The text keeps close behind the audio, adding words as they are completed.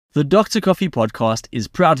The Dr. Coffee podcast is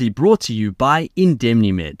proudly brought to you by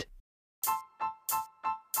IndemniMed.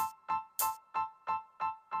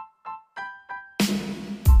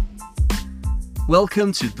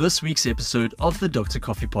 Welcome to this week's episode of the Dr.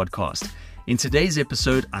 Coffee podcast. In today's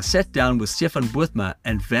episode, I sat down with Stefan Boertma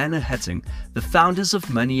and Werner Hatting, the founders of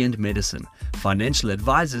Money and Medicine, financial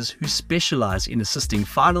advisors who specialize in assisting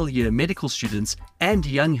final year medical students and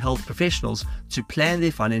young health professionals to plan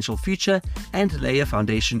their financial future and lay a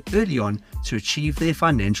foundation early on to achieve their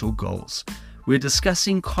financial goals. We're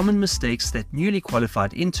discussing common mistakes that newly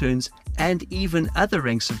qualified interns and even other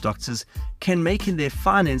ranks of doctors can make in their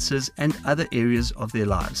finances and other areas of their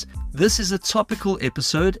lives. This is a topical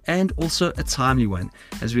episode and also a timely one,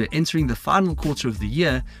 as we are entering the final quarter of the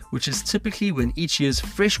year, which is typically when each year's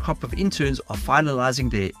fresh crop of interns are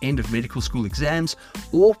finalizing their end of medical school exams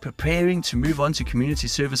or preparing to move on to community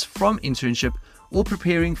service from internship or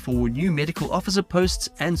preparing for new medical officer posts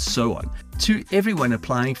and so on. To everyone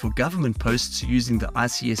applying for government posts using the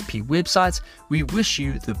ICSP website, we wish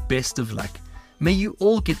you the best of luck. May you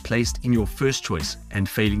all get placed in your first choice, and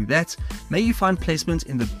failing that, may you find placement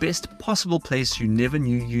in the best possible place you never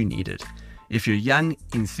knew you needed. If you're young,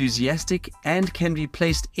 enthusiastic, and can be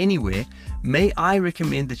placed anywhere, may I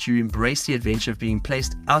recommend that you embrace the adventure of being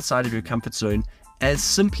placed outside of your comfort zone as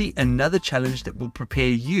simply another challenge that will prepare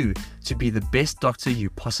you to be the best doctor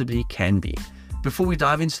you possibly can be. Before we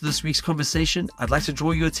dive into this week's conversation, I'd like to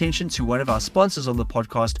draw your attention to one of our sponsors on the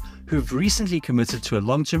podcast who've recently committed to a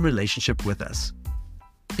long-term relationship with us.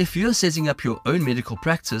 If you're setting up your own medical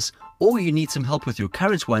practice or you need some help with your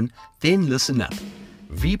current one, then listen up.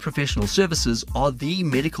 V Professional Services are the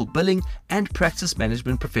medical billing and practice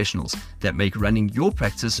management professionals that make running your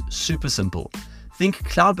practice super simple. Think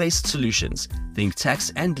cloud-based solutions, think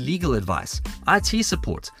tax and legal advice, IT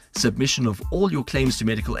support, submission of all your claims to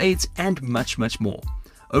medical aids, and much, much more.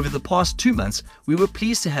 Over the past 2 months, we were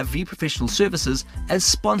pleased to have V Professional Services as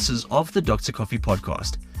sponsors of the Dr. Coffee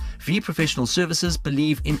podcast. V Professional Services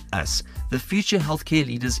believe in us, the future healthcare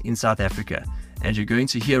leaders in South Africa. And you're going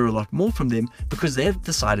to hear a lot more from them because they've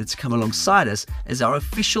decided to come alongside us as our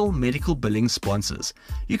official medical billing sponsors.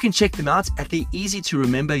 You can check them out at the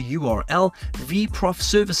easy-to-remember URL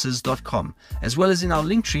vprofservices.com, as well as in our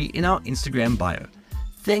link tree in our Instagram bio.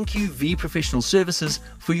 Thank you, V Professional Services,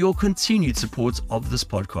 for your continued support of this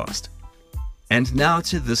podcast. And now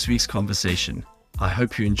to this week's conversation. I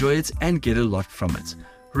hope you enjoy it and get a lot from it.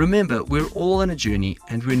 Remember, we're all on a journey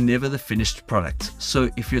and we're never the finished product. So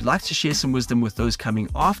if you'd like to share some wisdom with those coming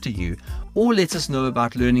after you, or let us know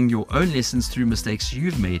about learning your own lessons through mistakes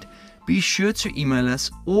you've made, be sure to email us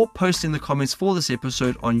or post in the comments for this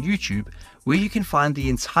episode on YouTube, where you can find the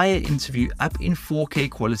entire interview up in 4K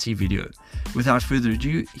quality video. Without further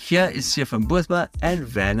ado, here is Stefan Boertma and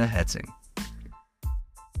Werner Hatting.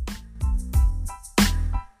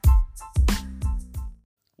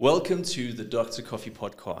 Welcome to the Dr. Coffee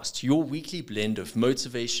podcast, your weekly blend of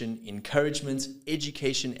motivation, encouragement,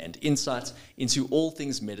 education, and insight into all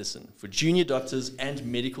things medicine for junior doctors and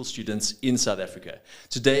medical students in South Africa.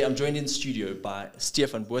 Today, I'm joined in studio by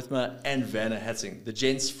Stefan Boertma and Werner Hatting, the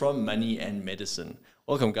gents from Money and Medicine.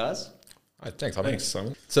 Welcome, guys. Thanks,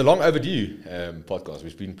 Simon. It's a long overdue podcast.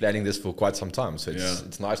 We've been planning this for quite some time, so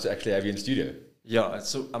it's nice to actually have you in studio. Yeah,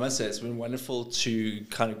 so I must say it's been wonderful to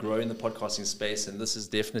kind of grow in the podcasting space, and this is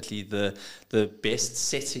definitely the best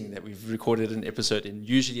setting that we've recorded an episode in.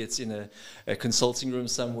 Usually it's in a consulting room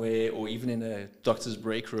somewhere, or even in a doctor's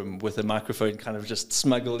break room with a microphone kind of just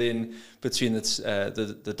smuggled in between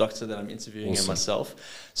the doctor that I'm interviewing and myself.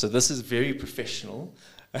 So this is very professional.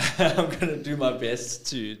 I'm going to do my best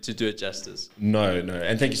to do it justice. No,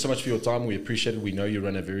 and thank you so much for your time. We appreciate it. We know you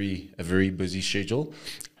run a very busy schedule.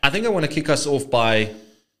 I think I want to kick us off by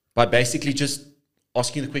basically just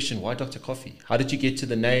asking the question, why Dr. Coffee? How did you get to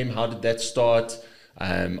the name? How did that start?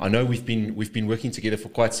 I know we've been working together for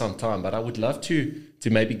quite some time, but I would love to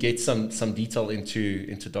maybe get some detail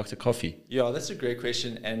into Dr. Coffee. Yeah, that's a great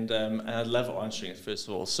question, and I'd love answering it first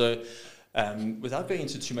of all. So without going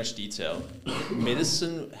into too much detail,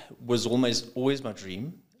 medicine was always my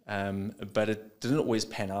dream, but it didn't always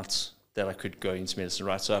pan out that I could go into medicine,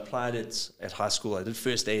 right? So I applied it at high school. I did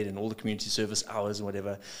first aid and all the community service hours and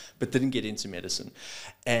whatever, but didn't get into medicine.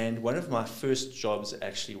 And one of my first jobs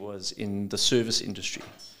actually was in the service industry.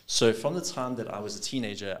 So from the time that I was a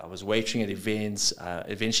teenager, I was waitering at events,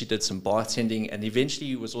 eventually did some bartending, and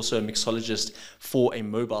eventually was also a mixologist for a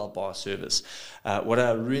mobile bar service. What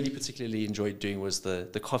I really particularly enjoyed doing was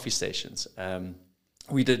the coffee stations.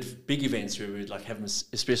 We did big events where we'd like have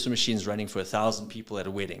espresso machines running for 1,000 people at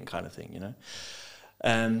a wedding kind of thing, you know.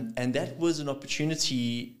 And that was an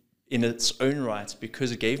opportunity in its own right,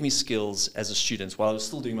 because it gave me skills as a student while I was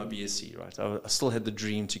still doing my BSc, right? I still had the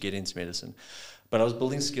dream to get into medicine, but I was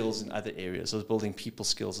building skills in other areas. I was building people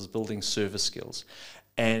skills, I was building service skills.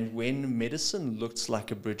 And when medicine looked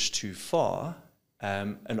like a bridge too far,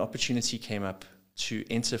 an opportunity came up to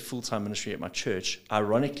enter full-time ministry at my church,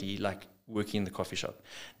 ironically, like working in the coffee shop.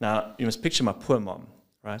 Now, you must picture my poor mom,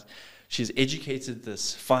 right? She's educated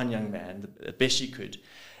this fine young man the best she could,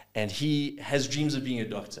 and he has dreams of being a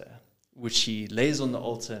doctor, which he lays on the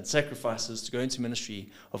altar and sacrifices to go into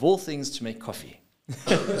ministry, of all things, to make coffee.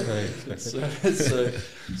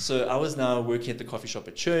 So I was now working at the coffee shop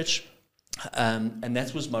at church, and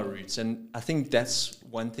that was my roots. And I think that's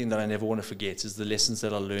one thing that I never want to forget, is the lessons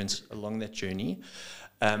that I learned along that journey.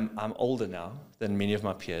 I'm older now than many of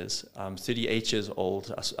my peers. I'm 38 years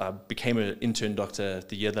old. I became an intern doctor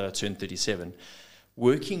the year that I turned 37.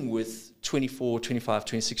 Working with 24, 25,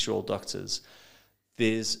 26-year-old doctors,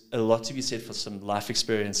 there's a lot to be said for some life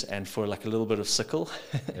experience and for like a little bit of sickle,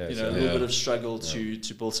 a little bit of struggle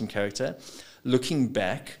to build some character. Looking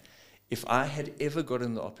back, if I had ever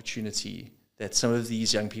gotten the opportunity that some of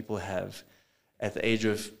these young people have at the age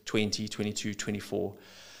of 20, 22, 24,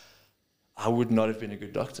 I would not have been a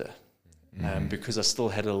good doctor, because I still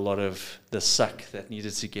had a lot of the suck that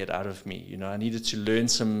needed to get out of me. I needed to learn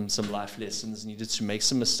some life lessons, needed to make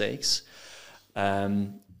some mistakes,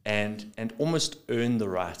 and almost earn the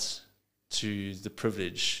right to the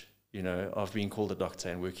privilege, of being called a doctor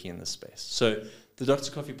and working in this space. So the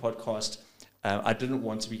Dr. Coffee podcast, I didn't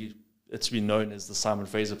want it to be known as the Simon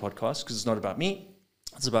Fraser podcast, because it's not about me.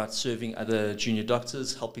 It's about serving other junior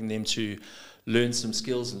doctors, helping them to learn some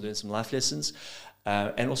skills and learn some life lessons.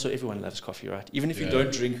 And also, everyone loves coffee, right? Even if you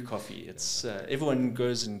don't drink coffee, it's everyone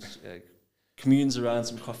goes and communes around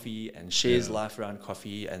some coffee and shares life around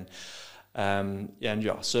coffee, and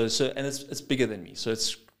so it's bigger than me. So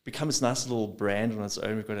it's become this nice little brand on its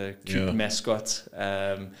own. We've got a cute mascot.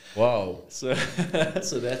 Wow! So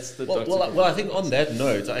that's the Dr. Well, I think on that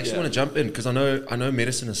note, I actually want to jump in, because I know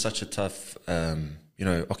medicine is such a tough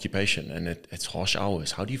occupation, and it's harsh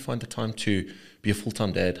hours. How do you find the time to be a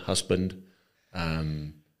full-time dad, husband,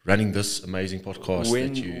 running this amazing podcast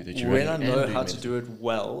that you when I know how to do it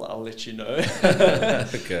well, I'll let you know.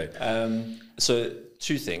 Okay. So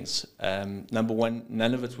two things. Number one,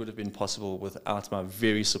 none of it would have been possible without my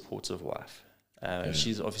very supportive wife.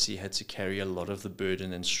 She's obviously had to carry a lot of the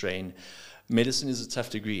burden and strain. Medicine is a tough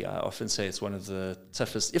degree. I often say it's one of the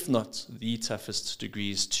toughest, if not the toughest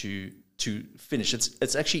degrees to finish.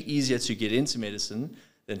 It's actually easier to get into medicine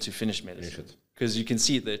than to finish medicine. Because you can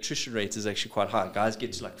see the attrition rate is actually quite high. Guys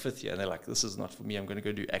get to like fifth year and they're like, this is not for me. I'm going to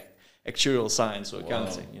go do actuarial science or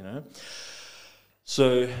accounting,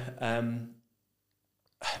 So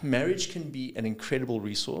marriage can be an incredible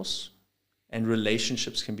resource, and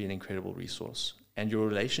relationships can be an incredible resource. And your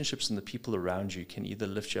relationships and the people around you can either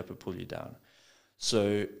lift you up or pull you down.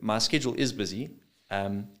 So my schedule is busy.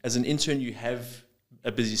 As an intern, you have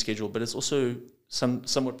a busy schedule, but it's also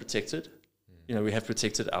somewhat protected. We have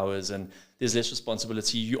protected hours, and there's less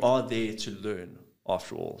responsibility. You are there to learn,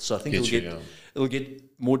 after all. So I think it'll get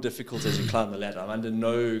more difficult as you climb the ladder. I'm under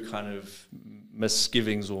no kind of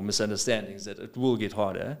misgivings or misunderstandings that it will get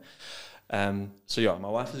harder. My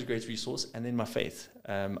wife is a great resource, and then my faith.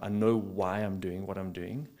 I know why I'm doing what I'm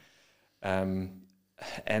doing.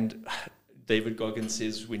 And David Goggins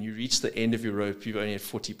says, when you reach the end of your rope, you've only had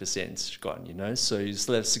 40% gone, so you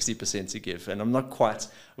still have 60% to give. And I'm not quite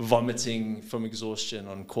vomiting from exhaustion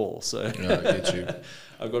on call. So I get you.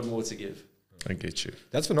 I've got more to give. I get you.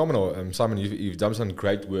 That's phenomenal. Simon, you've done some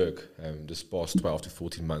great work this past 12 to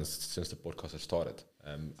 14 months since the podcast has started.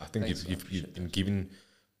 I think you've been giving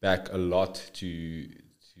back a lot to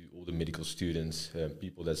all the medical students,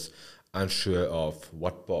 people that's unsure of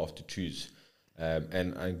what path to choose.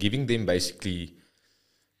 And giving them basically,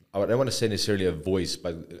 I don't want to say necessarily a voice,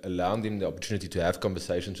 but allowing them the opportunity to have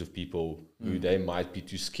conversations with people who they might be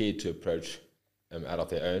too scared to approach out of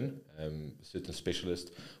their own, certain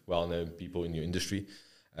specialists, well-known people in your industry.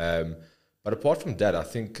 But apart from that, I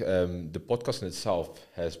think the podcast in itself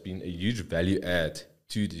has been a huge value add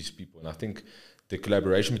to these people. And I think the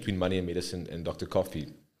collaboration between Money and Medicine and Dr. Coffee,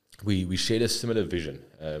 we shared a similar vision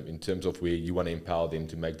in terms of where you want to empower them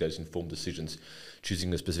to make those informed decisions,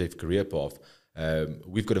 choosing a specific career path.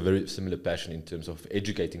 We've got a very similar passion in terms of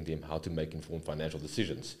educating them how to make informed financial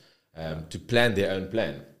decisions, to plan their own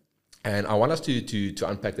plan. And I want us to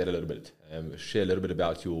unpack that a little bit, share a little bit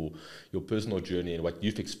about your personal journey and what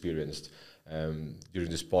you've experienced during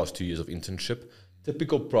this past 2 years of internship,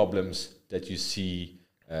 typical problems that you see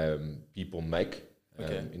people make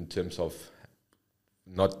in terms of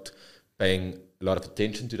not paying a lot of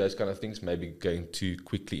attention to those kind of things, maybe going too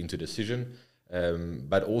quickly into decision.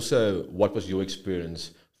 But also, what was your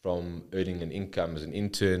experience from earning an income as an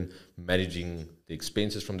intern, managing the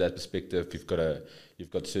expenses from that perspective?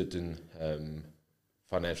 You've got certain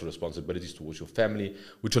financial responsibilities towards your family,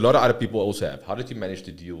 which a lot of other people also have. How did you manage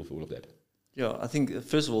to deal with all of that? Yeah, I think,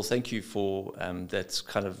 first of all, thank you for that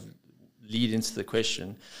kind of lead into the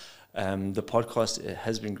question. The podcast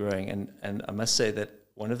has been growing, and I must say that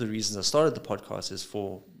one of the reasons I started the podcast is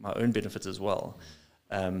for my own benefit as well.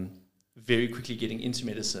 Very quickly getting into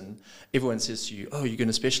medicine, everyone says to you, oh, you're going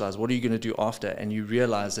to specialize. What are you going to do after? And you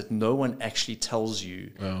realize that no one actually tells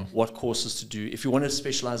you what courses to do. If you want to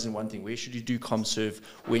specialize in one thing, where should you do ComServe?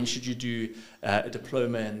 When should you do a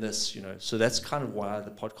diploma in this? So that's kind of why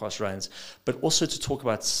the podcast runs. But also to talk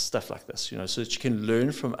about stuff like this, so that you can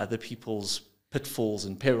learn from other people's pitfalls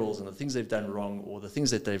and perils and the things they've done wrong or the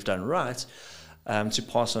things that they've done right, to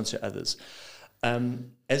pass on to others.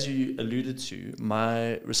 As you alluded to,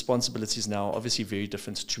 my responsibilities now are obviously very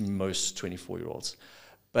different to most 24-year-olds.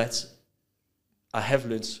 But I have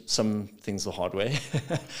learned some things the hard way.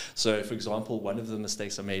 So, for example, one of the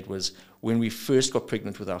mistakes I made was when we first got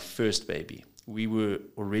pregnant with our first baby, we were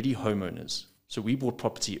already homeowners. So we bought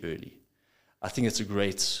property early. I think it's a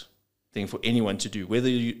great thing for anyone to do, whether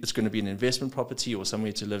it's going to be an investment property or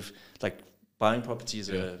somewhere to live. Like, buying property is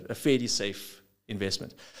a fairly safe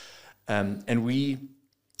investment. And we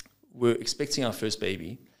were expecting our first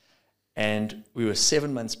baby, and we were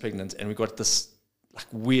 7 months pregnant, and we got this like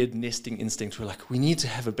weird nesting instinct. We're like, we need to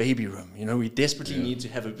have a baby room. We desperately need to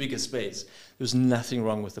have a bigger space. There was nothing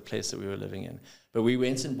wrong with the place that we were living in. But we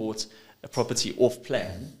went and bought a property off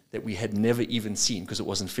plan that we had never even seen because it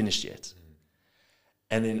wasn't finished yet.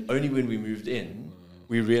 And then only when we moved in,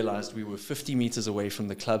 we realized we were 50 meters away from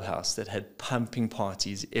the clubhouse that had pumping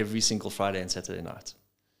parties every single Friday and Saturday night.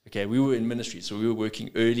 Okay, we were in ministry, so we were working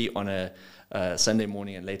early on a Sunday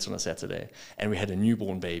morning and late on a Saturday, and we had a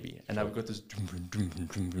newborn baby. And now we've got this.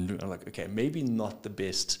 I'm like, okay, maybe not the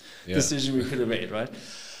best decision we could have made, right?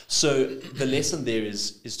 So the lesson there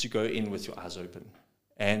is to go in with your eyes open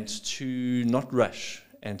and to not rush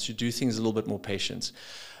and to do things a little bit more patient.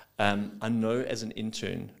 I know as an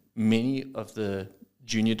intern, many of the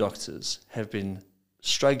junior doctors have been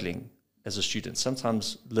struggling as a student,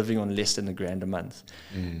 sometimes living on less than $1,000 a month.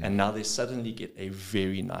 And now they suddenly get a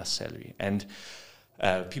very nice salary. And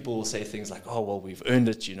people will say things like, oh, well, we've earned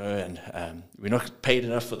it, and we're not paid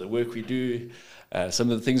enough for the work we do.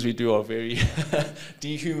 Some of the things we do are very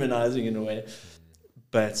dehumanizing in a way.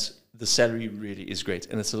 But the salary really is great,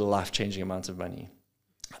 and it's a life-changing amount of money.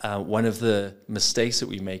 One of the mistakes that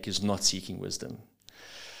we make is not seeking wisdom.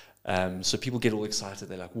 So people get all excited.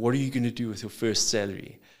 They're like, what are you going to do with your first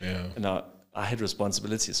salary? And I had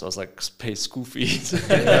responsibilities, so I was like, pay school fees.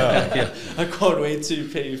 I can't wait to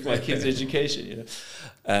pay for my kids' education.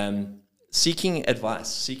 Seeking advice,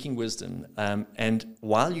 seeking wisdom. And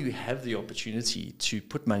while you have the opportunity to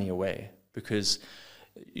put money away, because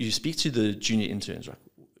you speak to the junior interns, like,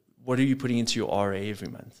 what are you putting into your RA every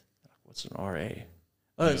month? Like, what's an RA?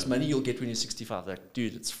 Oh, it's money you'll get when you're 65. Like,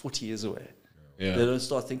 dude, it's 40 years away. They don't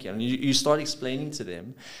start thinking. And you start explaining to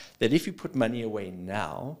them that if you put money away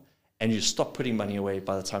now and you stop putting money away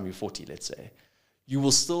by the time you're 40, let's say, you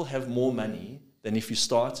will still have more money than if you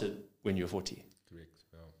started when you're 40.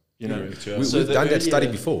 Correct. We've done that study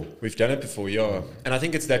before. We've done it before, yeah. And I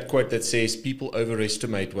think it's that quote that says people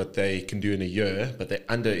overestimate what they can do in a year, but they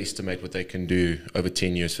underestimate what they can do over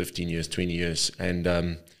 10 years, 15 years, 20 years.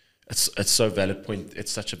 And it's so valid point.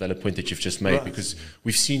 It's such a valid point that you've just made, because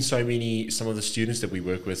we've seen some of the students that we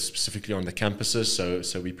work with specifically on the campuses.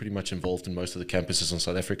 So we're pretty much involved in most of the campuses in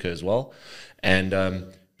South Africa as well. And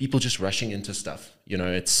people just rushing into stuff.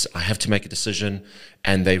 I have to make a decision,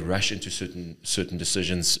 and they rush into certain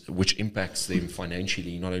decisions, which impacts them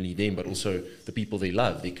financially, not only them, but also the people they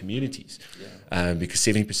love, their communities. Because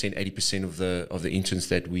 70%, 80% of the interns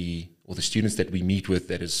or the students that we meet with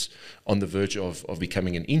that is on the verge of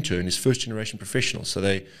becoming an intern is first generation professionals. So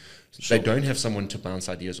they don't have someone to bounce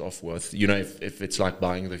ideas off with. If it's like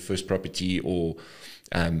buying their first property or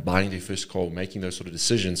buying their first car, making those sort of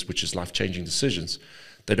decisions, which is life-changing decisions,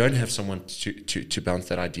 they don't have someone to bounce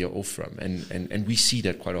that idea off from. And we see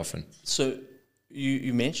that quite often. So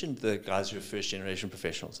you mentioned the guys who are first generation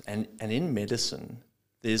professionals, and in medicine,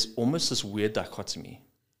 there's almost this weird dichotomy.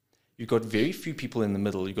 You've got very few people in the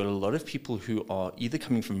middle. You've got a lot of people who are either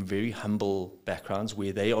coming from very humble backgrounds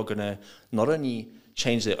where they are going to not only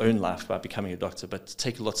change their own life by becoming a doctor, but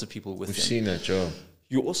take lots of people with them. We've seen that, Joe.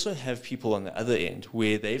 You also have people on the other end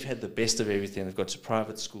where they've had the best of everything. They've gone to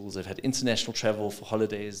private schools, they've had international travel for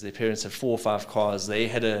holidays, their parents had 4 or 5 cars, they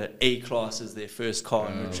had a A class as their first car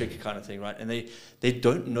in matric kind of thing, right? And they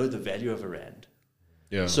don't know the value of a rand.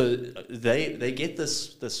 Yeah. So they get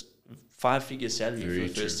this 5-figure salary Very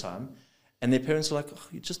for the first time, and their parents are like, oh,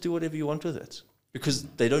 you just do whatever you want with it, because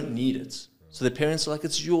they don't need it. So their parents are like,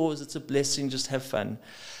 it's yours, it's a blessing, just have fun.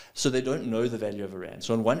 So they don't know the value of a rand.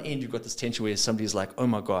 So on one end, you've got this tension where somebody's like, oh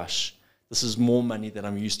my gosh, this is more money than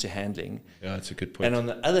I'm used to handling. Yeah, that's a good point. And on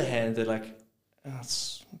the other hand, they're like, oh,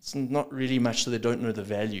 it's not really much, so they don't know the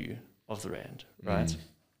value of the rand, right?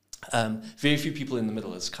 Very few people in the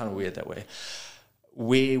middle. It's kind of weird that way.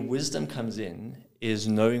 Where wisdom comes in is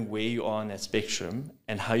knowing where you are on that spectrum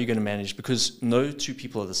and how you're going to manage, because no two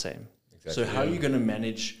people are the same. Exactly. So how are you going to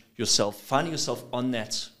manage yourself, finding yourself on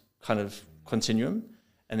that kind of continuum,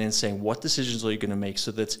 and then saying what decisions are you going to make so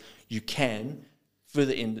that you can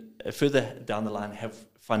further down the line have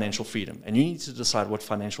financial freedom. And you need to decide what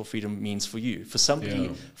financial freedom means for you. For somebody,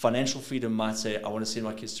 financial freedom might say, I want to send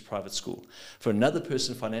my kids to private school. For another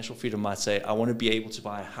person, financial freedom might say, I want to be able to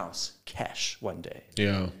buy a house cash one day.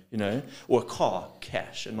 Yeah. You know, or a car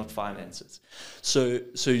cash and not finance it. So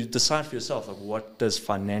you decide for yourself, like, what does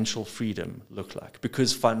financial freedom look like?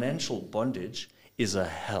 Because financial bondage is a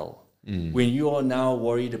hell. When you are now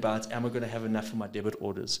worried about, am I going to have enough for my debit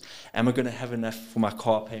orders? Am I going to have enough for my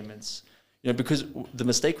car payments? You know, because the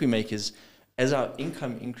mistake we make is, as our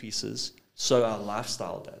income increases, so our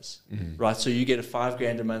lifestyle does, right? So you get a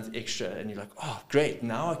 $5,000 a month extra, and you're like, oh, great!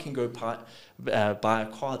 Now I can go buy a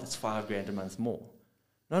car that's $5,000 a month more.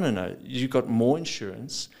 No. You've got more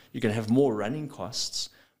insurance. You're going to have more running costs.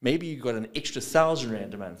 Maybe you've got an extra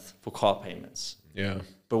R1,000 a month for car payments. Yeah.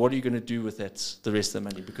 But what are you going to do with that, the rest of the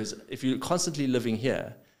money? Because if you're constantly living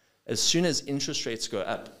here, as soon as interest rates go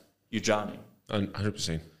up, you're drowning.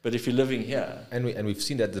 100%. But if you're living here, and we've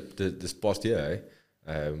seen that this past year,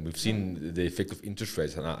 we've seen the effect of interest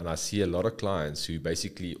rates, and I see a lot of clients who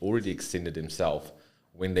basically already extended themselves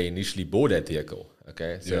when they initially bought that vehicle.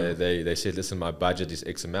 Okay, so they said, listen, my budget is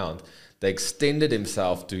X amount. They extended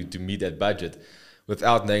themselves to meet that budget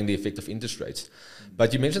without knowing the effect of interest rates.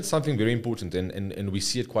 But you mentioned something very important, and we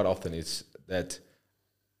see it quite often, is that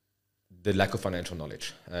the lack of financial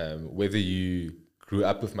knowledge. Whether you grew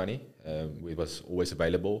up with money, it was always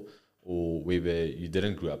available, or whether you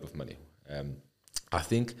didn't grow up with money. I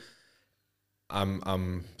think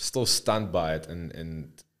I'm still stunned by it,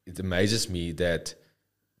 and it amazes me that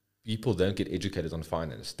people don't get educated on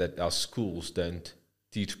finance, that our schools don't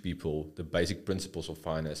teach people the basic principles of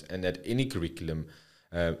finance, and that any curriculum,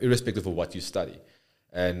 irrespective of what you study.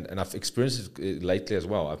 And I've experienced it lately as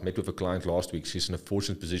well. I've met with a client last week. She's in a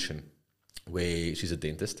fortunate position where she's a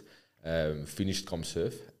dentist, finished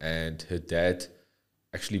ComServe, and her dad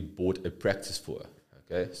actually bought a practice for her.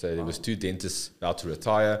 Okay, so there was 2 dentists about to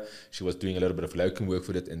retire. She was doing a little bit of locum work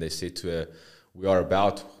with it, and they said to her, we are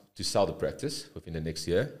about to sell the practice within the next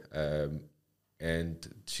year. And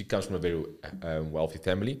she comes from a very wealthy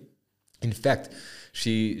family. In fact,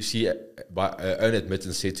 she by her own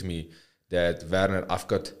admittance said to me that, Werner, I've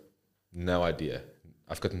got no idea.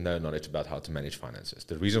 I've got no knowledge about how to manage finances.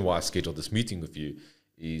 The reason why I scheduled this meeting with you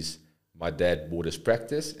is my dad bought his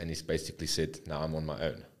practice, and he's basically said, now I'm on my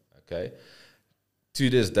own. Okay. To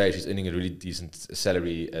this day, she's earning a really decent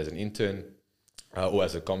salary as an intern or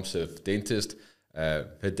as a ComServe dentist.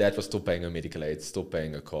 Her dad was still paying her medical aid, still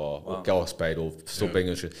paying her car, or car was paid off, still paying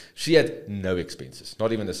her insurance. She had no expenses,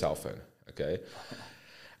 not even a cell phone. Okay.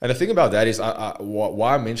 And the thing about that is,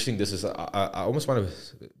 why I'm mentioning this is I almost want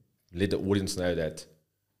to let the audience know that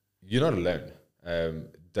you're not alone.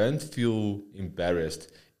 Don't feel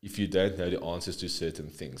embarrassed if you don't know the answers to certain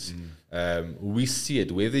things. We see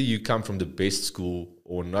it, whether you come from the best school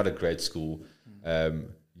or not a great school,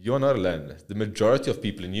 you're not alone. The majority of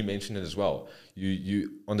people, and you mentioned it as well,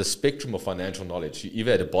 you on the spectrum of financial knowledge, you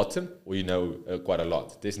either at the bottom or you know quite a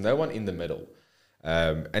lot. There's no one in the middle.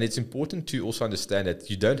 And it's important to also understand that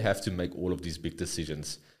you don't have to make all of these big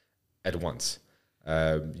decisions at once.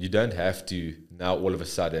 You don't have to now all of a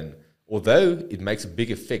sudden, although it makes a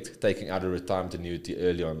big effect taking out a retirement annuity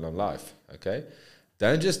early on in life, okay?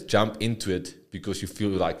 Don't just jump into it because you feel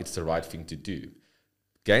like it's the right thing to do.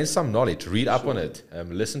 Gain some knowledge, read up on it,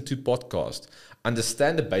 listen to podcasts,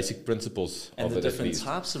 understand the basic principles and of the it. different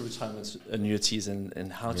types of retirement annuities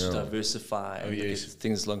and how to diversify and look at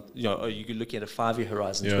things long. You know, you look at a 5-year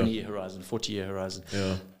horizon, 20-year horizon, 40-year horizon.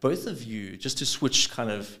 Both of you, just to switch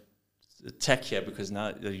kind of tack here, because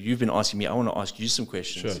now you've been asking me, I want to ask you some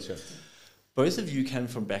questions. Sure. both of you come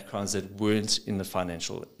from backgrounds that weren't in the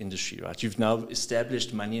financial industry, right? You've now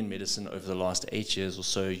established money and medicine over the last 8 years or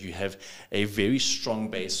so. You have a very strong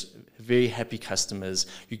base, very happy customers.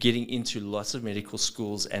 You're getting into lots of medical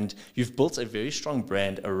schools, and you've built a very strong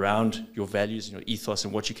brand around your values and your ethos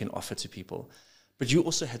and what you can offer to people. But you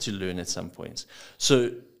also had to learn at some point.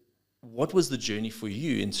 So what was the journey for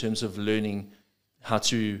you in terms of learning how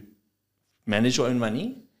to manage your own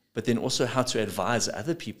money, but then also how to advise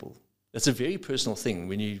other people? That's a very personal thing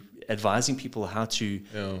when you're advising people how to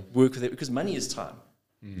work with it, because money is time,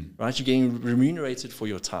 right? You're getting remunerated for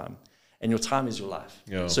your time, and your time is your life.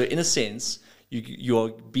 Yeah. So in a sense, you are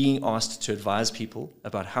being asked to advise people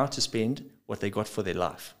about how to spend what they got for their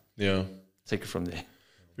life. Yeah. Take it from there.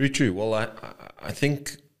 Very true. Well, I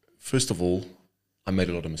think, first of all, I made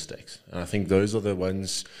a lot of mistakes. And I think those are the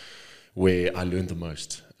ones where I learned the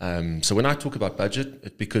most. So when I talk about budget,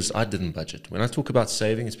 it's because I didn't budget. When I talk about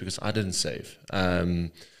saving, it's because I didn't save.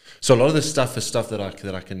 So a lot of this stuff is stuff that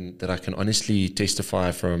I can honestly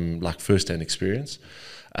testify from like first-hand experience.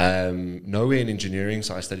 Nowhere in engineering,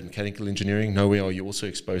 so I studied mechanical engineering, nowhere are you also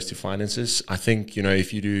exposed to finances. I think,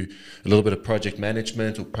 if you do a little bit of project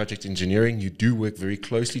management or project engineering, you do work very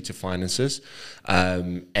closely to finances,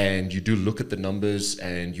 and you do look at the numbers,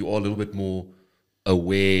 and you are a little bit more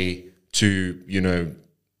aware to,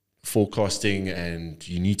 forecasting, and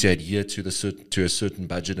you need to adhere to a certain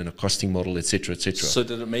budget and a costing model, etc., etc. So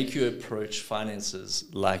did it make you approach finances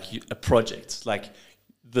like a project, like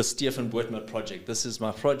the Stefan Boertma project? This is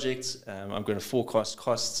my project. I'm going to forecast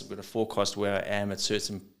costs. I'm going to forecast where I am at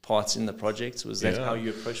certain parts in the project. Was that how you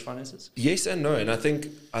approach finances? Yes and no. And I think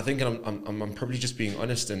I'm probably just being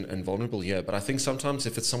honest and vulnerable here. But I think sometimes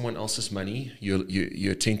if it's someone else's money,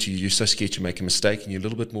 you're so scared to make a mistake, and you're a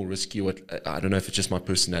little bit more risky. I don't know if it's just my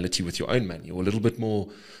personality with your own money, or a little bit more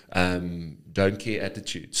don't care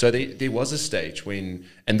attitude. So there was a stage when,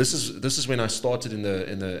 and this is when I started in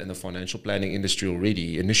the financial planning industry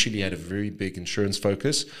already. Initially, I had a very big insurance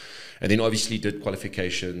focus, and then obviously did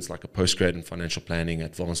qualifications like a postgrad in financial planning,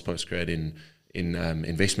 advanced postgrad in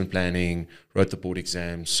investment planning, wrote the board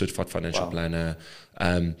exams, certified financial planner,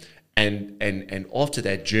 and after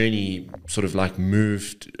that journey, sort of like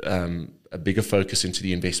moved a bigger focus into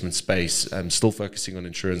the investment space. Still focusing on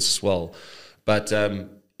insurance as well, but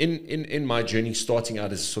in my journey, starting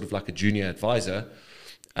out as sort of like a junior advisor,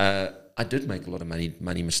 I did make a lot of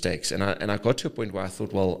money mistakes, and I got to a point where I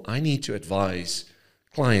thought, well, I need to advise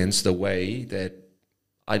clients the way that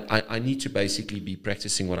I need to basically be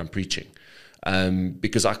practicing what I'm preaching,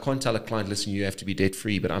 because I can't tell a client, listen, you have to be debt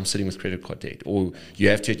free, but I'm sitting with credit card debt, or you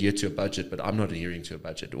have to adhere to a budget, but I'm not adhering to a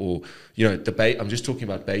budget, or I'm just talking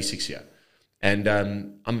about basics here. And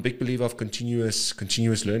I'm a big believer of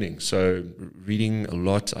continuous learning. So reading a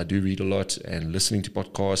lot, I do read a lot, and listening to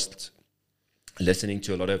podcasts, listening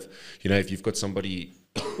to a lot of, if you've got somebody,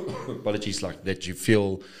 apologies, like that you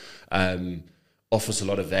feel offers a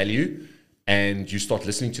lot of value, and you start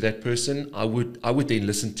listening to that person, I would then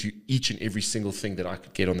listen to each and every single thing that I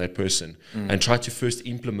could get on that person, and try to first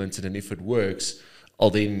implement it, and if it works, I'll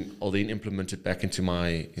then implement it back into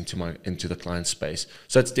the client space.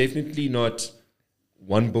 So it's definitely not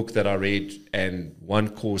one book that I read and one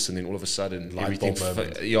course, and then all of a sudden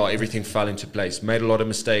everything fell into place. Made a lot of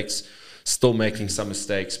mistakes, still making some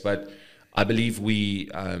mistakes, but I believe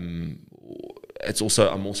I'm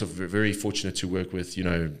also very fortunate to work with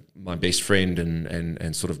my best friend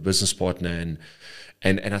and sort of business partner,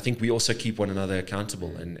 and I think we also keep one another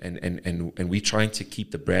accountable, and we're trying to keep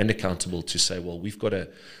the brand accountable to say, well, we've got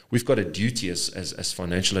a duty as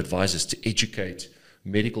financial advisors to educate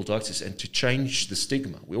medical doctors and to change the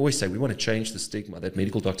stigma. We always say we want to change the stigma that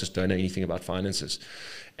medical doctors don't know anything about finances,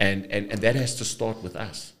 and that has to start with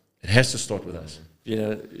us. It has to start with us.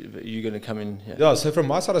 You're going to come in here. Yeah, so from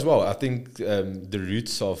my side as well, I think the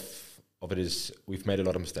roots of it is we've made a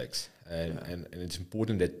lot of mistakes, and it's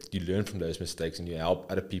important that you learn from those mistakes and you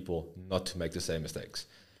help other people not to make the same mistakes.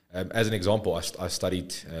 As an example, I studied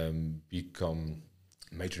BCom,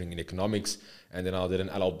 majoring in economics, and then I did an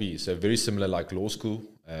LLB. So very similar like law school.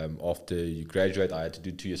 After you graduate, I had to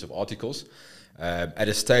do 2 years of articles. At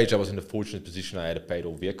a stage, I was in the fortunate position I had a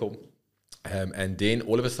paid-off vehicle. And then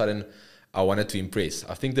all of a sudden, I wanted to impress.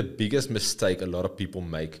 I think the biggest mistake a lot of people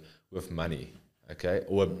make with money, okay,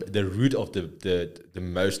 or the root of the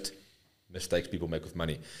most mistakes people make with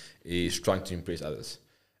money is trying to impress others.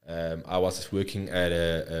 I was working at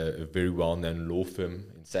a very well-known law firm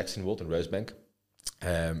in Saxonwold in Rosebank.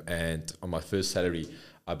 And on my first salary,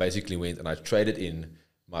 I basically went and I traded in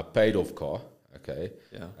my paid-off car, okay,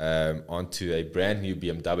 onto a brand new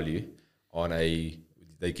BMW on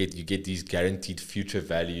you get these guaranteed future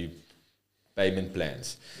value payment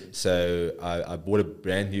plans. So I bought a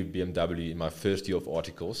brand new BMW in my first year of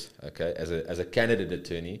articles, okay, as a candidate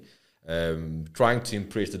attorney, trying to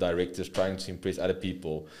impress the directors, trying to impress other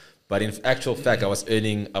people. But in actual fact, I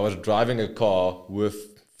was driving a car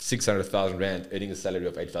worth 600,000 Rand, earning a salary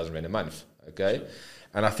of 8,000 Rand a month, okay? Sure.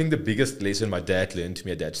 And I think the biggest lesson my dad learned to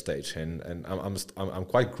me at that stage, and I'm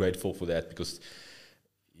quite grateful for that, because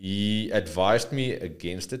he advised me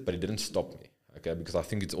against it, but he didn't stop me. Okay, because I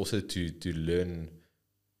think it's also to learn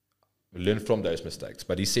from those mistakes.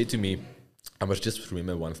 But he said to me, I must just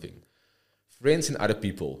remember one thing: friends and other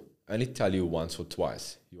people only tell you once or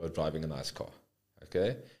twice you are driving a nice car.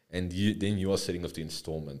 Okay, and then you are setting off the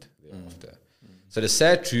installment thereafter. So the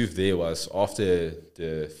sad truth there was, after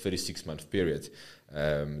the 36-month period,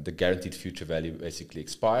 the guaranteed future value basically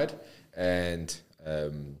expired, and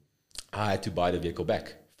I had to buy the vehicle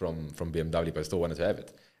back from BMW, but I still wanted to have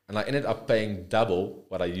it. And I ended up paying double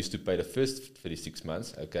what I used to pay the first 36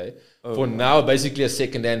 months, okay, now basically a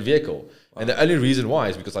second-hand vehicle. Wow. And the only reason why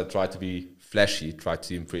is because I tried to be flashy, tried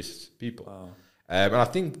to impress people. Wow. And I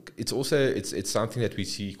think it's also, it's something that we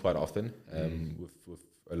see quite often with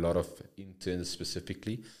a lot of interns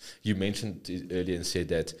specifically. You mentioned it earlier and said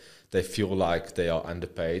that they feel like they are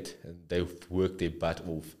underpaid and they've worked their butt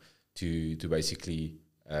off to basically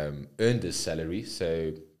earn this salary.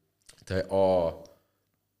 So they are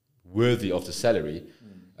worthy of the salary,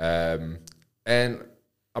 and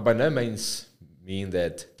I by no means mean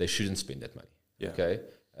that they shouldn't spend that money. Yeah. Okay,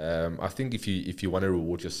 I think if you want to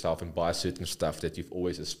reward yourself and buy certain stuff that you've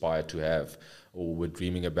always aspired to have or were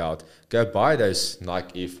dreaming about, go buy those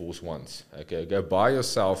Nike Air Force Ones. Okay, go buy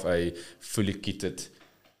yourself a fully kitted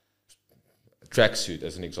tracksuit,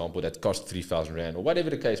 as an example, that costs 3,000 Rand or whatever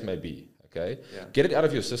the case may be. Okay, get it out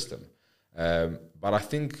of your system. But I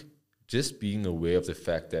think just being aware of the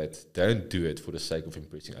fact that don't do it for the sake of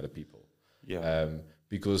impressing other people. Yeah.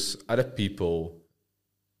 Because other people,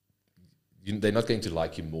 they're not going to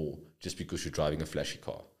like you more just because you're driving a flashy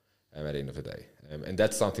car at the end of the day. And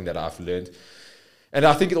that's something that I've learned. And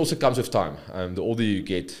I think it also comes with time. The older you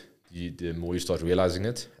get, the more you start realizing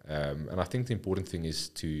it. And I think the important thing is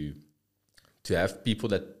to have people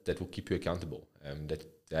that will keep you accountable. That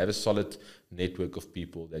they have a solid network of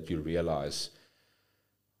people that you realize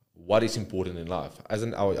what is important in life.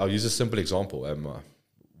 I'll use a simple example.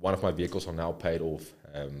 One of my vehicles are now paid off.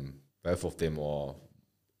 Both of them are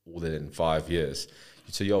older than 5 years.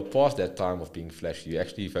 So you're past that time of being flashy. You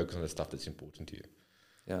actually focus on the stuff that's important to you.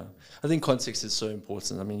 Yeah, I think context is so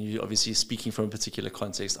important. I mean, you're obviously speaking from a particular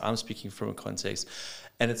context. I'm speaking from a context,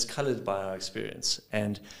 and it's colored by our experience.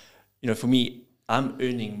 And, for me, I'm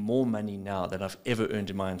earning more money now than I've ever earned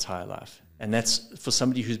in my entire life. And that's for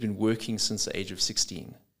somebody who's been working since the age of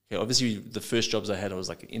 16. Okay, obviously, the first jobs I had, I was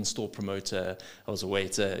like an in-store promoter. I was a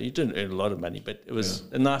waiter. You didn't earn a lot of money, but it was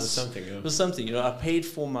a nice... It was something. I paid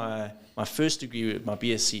for my first degree, my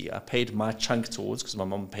BSc. I paid my chunk towards, because my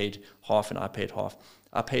mom paid half and I paid half.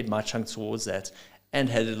 I paid my chunk towards that and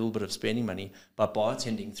had a little bit of spending money by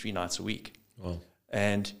bartending 3 nights a week. Wow.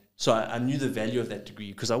 And so I knew the value of that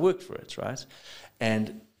degree because I worked for it, right?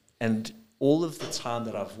 And all of the time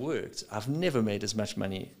that I've worked, I've never made as much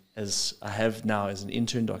money as I have now as an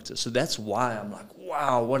intern doctor. So that's why I'm like,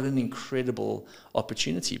 wow, what an incredible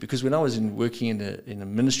opportunity. Because when I was working in a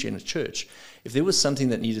ministry in a church, if there was something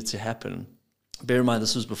that needed to happen, bear in mind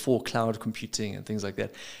this was before cloud computing and things like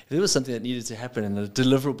that, if there was something that needed to happen and a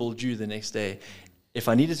deliverable due the next day, if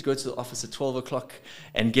I needed to go to the office at 12 o'clock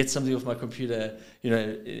and get something off my computer,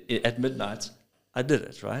 at midnight, I did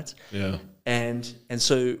it, right? Yeah. And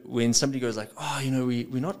so when somebody goes like,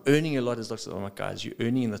 we're not earning a lot as doctors, I'm like, guys, you're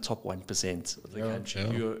earning in the top 1% of the country.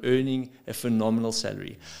 Yeah. You're earning a phenomenal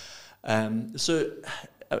salary. So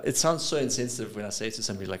it sounds so insensitive when I say to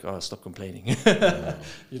somebody like, stop complaining.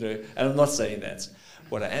 And I'm not saying that.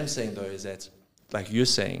 What I am saying though is that, like you're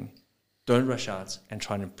saying, don't rush out and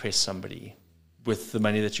try and impress somebody with the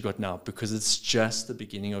money that you got now, because it's just the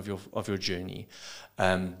beginning of your journey.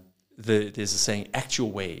 There's a saying, act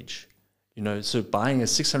your wage. So buying a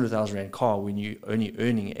 600,000 Rand car when you're only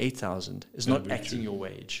earning 8,000 is not acting your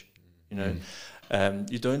wage. You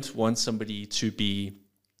don't want somebody to be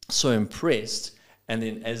so impressed, and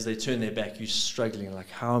then as they turn their back, you're struggling, like,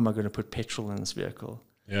 how am I going to put petrol in this vehicle?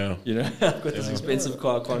 Yeah. I've got this expensive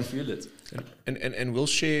car, I can't fuel it. And we'll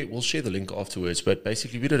share the link afterwards. But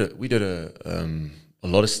basically, we did a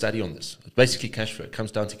lot of study on this. It's basically cash flow. It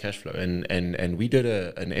comes down to cash flow, and we did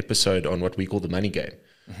an episode on what we call the money game,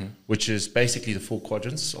 which is basically the 4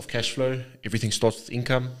 quadrants of cash flow. Everything starts with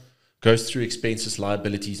income, goes through expenses,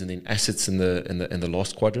 liabilities, and then assets in the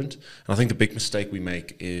last quadrant. And I think the big mistake we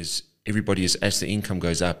make is everybody is, as the income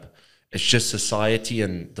goes up, it's just society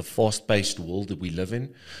and the fast-paced world that we live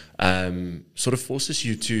in sort of forces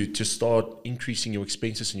you to start increasing your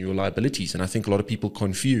expenses and your liabilities. And I think a lot of people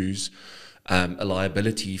confuse a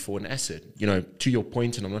liability for an asset. You know, to your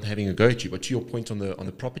point, and I'm not having a go at you, but to your point on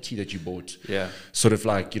the property that you bought, sort of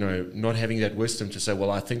like, you know, not having that wisdom to say,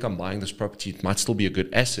 well, I think I'm buying this property, it might still be a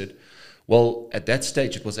good asset. Well, at that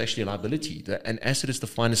stage, it was actually a liability. An asset is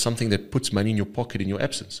defined as something that puts money in your pocket in your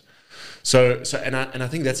absence. So I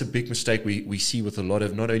think that's a big mistake we see with a lot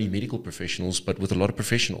of not only medical professionals, but with a lot of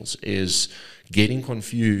professionals, is getting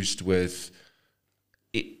confused with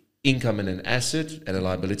income in an asset and a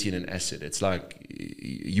liability in an asset. It's like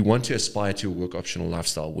you want to aspire to a work optional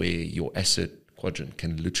lifestyle where your asset quadrant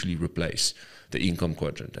can literally replace the income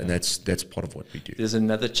quadrant, and that's part of what we do. There's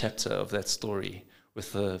another chapter of that story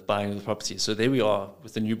with the buying of the property. So there we are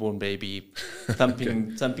with the newborn baby,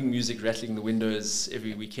 thumping music, rattling the windows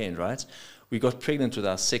every weekend, right? We got pregnant with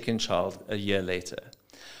our second child a year later.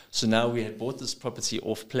 So now we had bought this property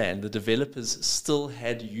off plan. The developers still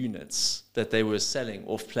had units that they were selling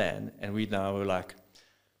off plan, and we now were like,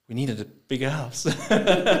 we needed a bigger house.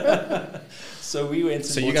 So we went.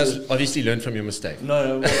 So you guys obviously learned from your mistake.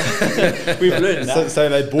 No, we've learned now. So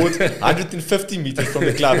they bought 150 meters from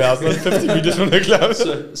the clubhouse, not 50 meters from the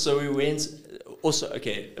club. So we went. Also,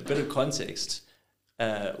 okay, a bit of context.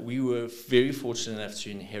 We were very fortunate enough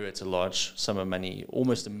to inherit a large sum of money,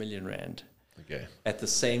 almost R1 million. Okay. At the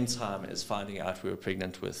same time as finding out we were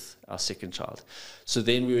pregnant with our second child. So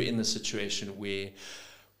then we were in the situation where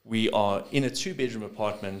we are in a 2-bedroom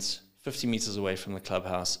apartment, 50 meters away from the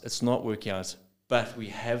clubhouse. It's not working out, but we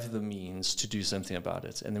have the means to do something about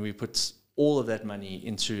it. And then we put all of that money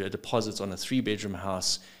into a deposit on a 3-bedroom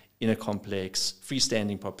house in a complex,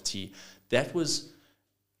 freestanding property. That was,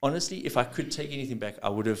 honestly, if I could take anything back, I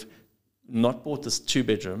would have not bought this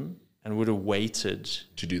 2-bedroom and would have waited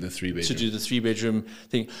to do the 3-bedroom. To do the 3-bedroom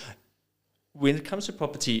thing. When it comes to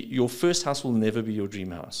property, your first house will never be your dream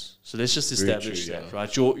house. So let's just establish that,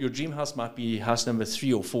 right? Your dream house might be house number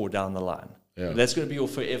 3 or 4 down the line. Yeah. That's going to be your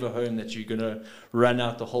forever home that you're going to run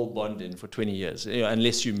out the whole bond in for 20 years,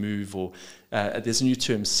 unless you move. Or there's a new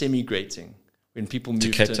term, semi-grating, when people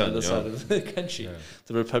move to another side of the country,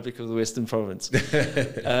 the Republic of the Western Province.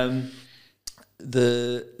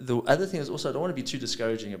 The other thing is also, I don't want to be too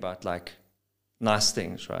discouraging about like nice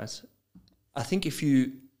things, right? I think if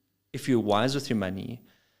you're wise with your money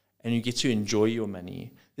and you get to enjoy your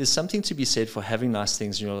money, there's something to be said for having nice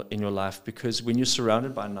things in your life, because when you're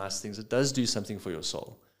surrounded by nice things, it does do something for your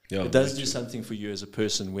soul. Yeah, it does do something for you as a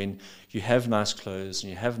person when you have nice clothes and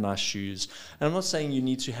you have nice shoes. And I'm not saying you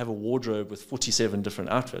need to have a wardrobe with 47 different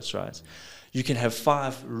outfits, right? You can have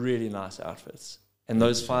 5 really nice outfits. And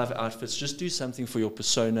those 5 outfits just do something for your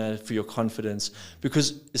persona, for your confidence,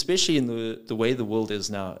 because especially in the way the world is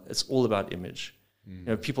now, it's all about image. You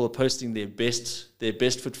know, people are posting their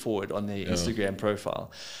best foot forward on their Instagram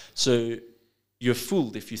profile. So you're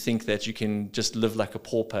fooled if you think that you can just live like a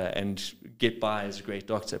pauper and get by as a great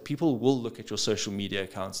doctor. People will look at your social media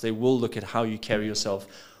accounts. They will look at how you carry yourself.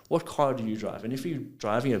 What car do you drive? And if you're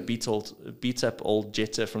driving a beat up old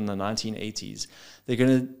Jetta from the 1980s, they're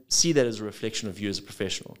going to see that as a reflection of you as a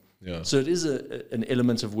professional. Yeah. So it is an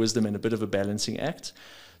element of wisdom and a bit of a balancing act.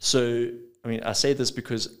 So, I mean, I say this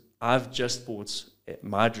because I've just bought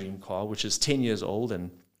my dream car, which is 10 years old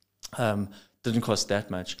and didn't cost that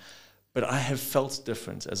much. But I have felt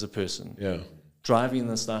different as a person. Yeah. Driving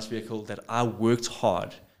this nice vehicle that I worked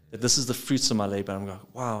hard, that this is the fruits of my labor. I'm going,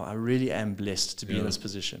 wow, I really am blessed to be in this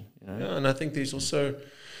position. You know? Yeah, and I think there's also,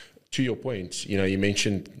 to your point, you know, you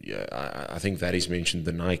mentioned, I think Varis mentioned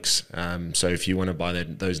the Nikes. So if you want to buy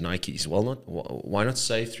those Nikes, why not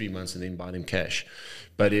save 3 months and then buy them cash?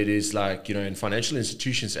 But it is like, you know, and financial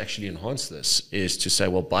institutions actually enhance this, is to say,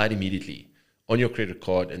 well, buy it immediately on your credit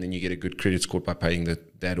card, and then you get a good credit score by paying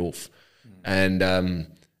that off. And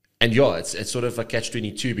yeah, it's sort of a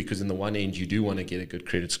catch-22, because in the one end you do want to get a good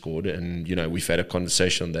credit score, and you know, we've had a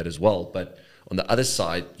conversation on that as well. But on the other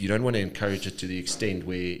side, you don't want to encourage it to the extent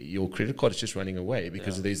where your credit card is just running away,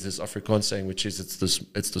 because there's this Afrikaans saying, which is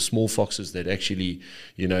it's the small foxes that actually,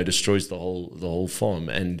 you know, destroys the whole farm.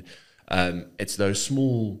 And it's those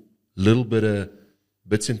small little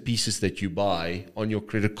bits and pieces that you buy on your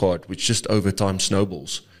credit card, which just over time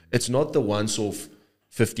snowballs. It's not the once off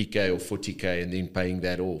 50K or 40K and then paying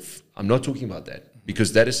that off. I'm not talking about that,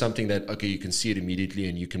 because that is something that, okay, you can see it immediately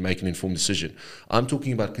and you can make an informed decision. I'm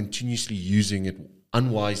talking about continuously using it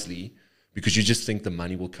unwisely, because you just think the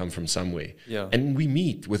money will come from somewhere. Yeah. And we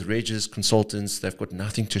meet with Regis consultants, they've got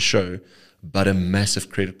nothing to show but a massive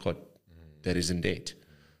credit card that is in debt.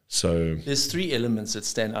 So there's three elements that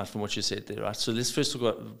stand out from what you said there, right? So let's first talk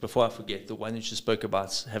about, before I forget, the one that you spoke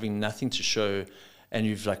about having nothing to show, and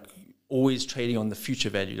you've like always trading on the future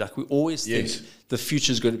value. Like we always think the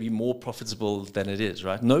future is going to be more profitable than it is,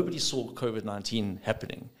 right? Nobody saw COVID-19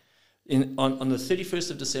 happening. On the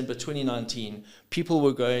 31st of December 2019, people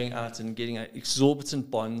were going out and getting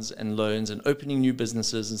exorbitant bonds and loans and opening new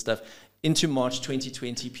businesses and stuff. Into March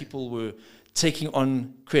 2020, people were taking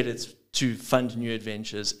on credits to fund new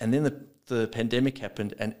adventures. And then the pandemic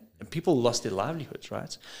happened and people lost their livelihoods,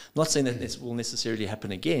 right? I'm not saying that this will necessarily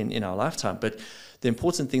happen again in our lifetime, but the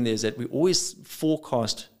important thing there is that we always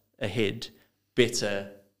forecast ahead better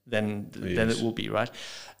than it will be, right?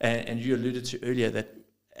 And you alluded to earlier that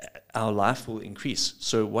our life will increase.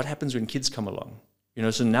 So what happens when kids come along? You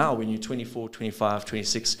know, so now when you're 24, 25,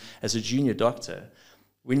 26, as a junior doctor,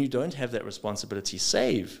 when you don't have that responsibility,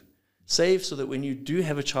 save so that when you do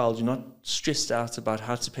have a child, you're not stressed out about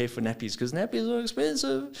how to pay for nappies, because nappies are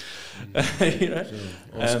expensive. You know?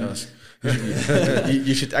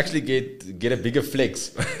 You should actually get a bigger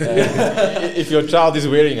flex. If your child is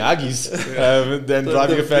wearing Huggies, then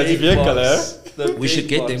driving a fancy vehicle. We should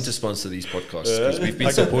get them to sponsor these podcasts, because we've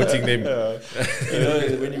been supporting them. You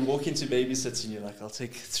know, when you walk into babysitting, you're like, I'll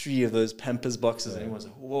take 3 of those Pampers boxes, and everyone's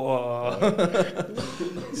like, whoa.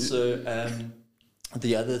 So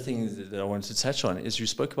the other thing that I wanted to touch on is you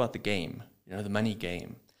spoke about the game, you know, the money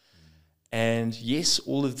game. And yes,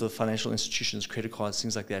 all of the financial institutions, credit cards,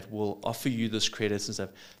 things like that will offer you this credit and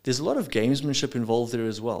stuff. There's a lot of gamesmanship involved there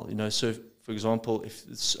as well. You know, so for example,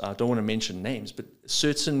 I don't want to mention names, but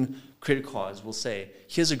certain credit cards will say,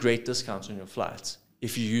 here's a great discount on your flight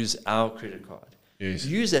if you use our credit card. Yes.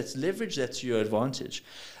 Use that, leverage that to your advantage.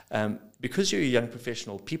 Because you're a young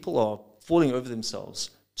professional, people are falling over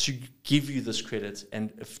themselves to give you this credit and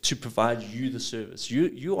to provide you the service.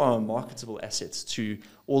 You are a marketable asset to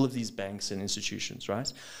all of these banks and institutions,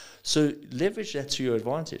 right? So leverage that to your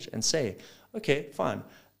advantage and say, okay, fine.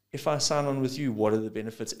 If I sign on with you, what are the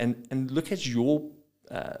benefits? And look at your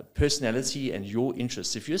personality and your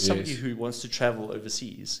interests. If you're somebody who wants to travel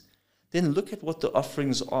overseas, then look at what the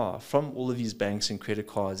offerings are from all of these banks and credit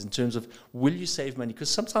cards in terms of, will you save money? Because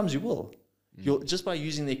sometimes you will. You'll, just by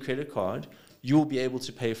using their credit card, you'll be able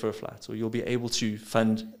to pay for a flight, or you'll be able to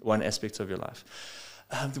fund one aspect of your life.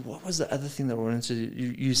 What was the other thing that I wanted to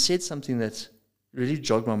do? You said something that really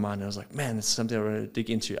jogged my mind. I was like, man, it's something I want to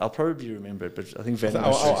dig into. I'll probably remember it, but I think Van. I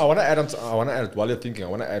want to add on. I want to add while you're thinking. I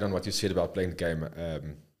want to add on what you said about playing the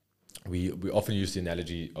game. We often use the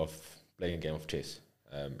analogy of playing a game of chess,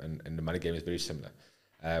 and the money game is very similar.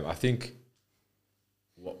 I think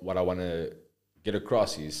what I want to get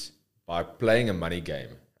across is by playing a money game.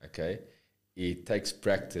 Okay. It takes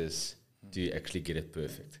practice to actually get it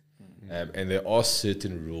perfect. And there are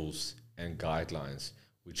certain rules and guidelines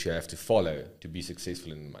which you have to follow to be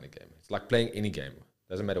successful in the money game. It's like playing any game.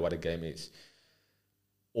 Doesn't matter what a game is.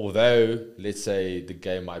 Although, let's say the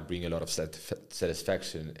game might bring a lot of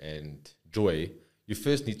satisfaction and joy, you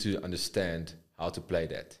first need to understand how to play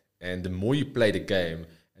that. And the more you play the game,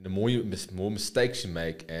 and the more mistakes you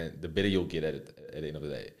make, and the better you'll get at it at the end of the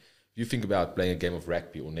day. If you think about playing a game of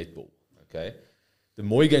rugby or netball, okay, the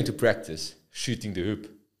more you're going to practice shooting the hoop,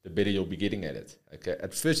 the better you'll be getting at it. Okay,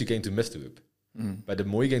 at first you're going to miss the hoop, but the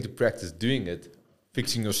more you're going to practice doing it,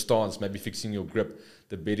 fixing your stance, maybe fixing your grip,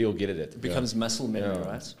 the better you'll get at it. It becomes muscle memory,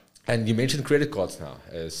 right? And you mentioned credit cards now.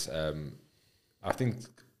 As I think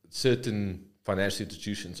certain financial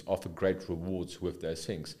institutions offer great rewards with those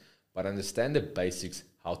things, but understand the basics,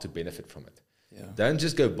 how to benefit from it. Yeah. Don't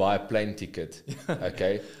just go buy a plane ticket,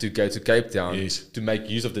 okay, to go to Cape Town to make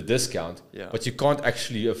use of the discount, but you can't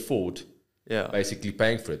actually afford basically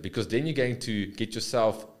paying for it, because then you're going to get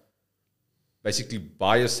yourself, basically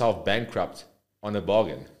buy yourself bankrupt on a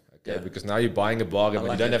bargain, okay, because now you're buying a bargain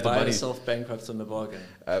when you don't have the money. Buy yourself bankrupt on the bargain.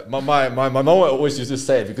 My mom always used to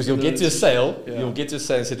say it, because you'll get to a sale,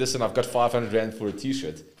 and say, listen, I've got 500 Rand for a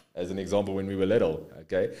t-shirt. As an example, when we were little,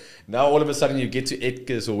 okay? Now all of a sudden you get to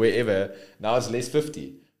Edgar's or wherever, now it's less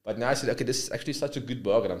 50. But now I said, okay, this is actually such a good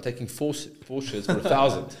bargain. I'm taking four shirts for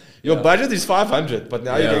 1,000. Your budget is 500, but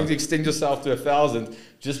now you're going to extend yourself to 1,000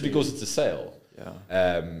 just because it's a sale.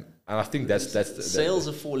 Yeah. And I think that's sale's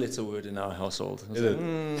a 4-letter word in our household.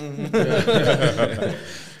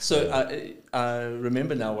 So I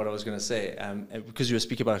remember now what I was going to say, because you were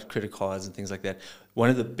speaking about credit cards and things like that. One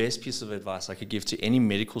of the best pieces of advice I could give to any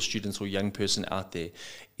medical students or young person out there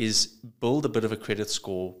is build a bit of a credit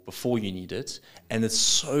score before you need it, and it's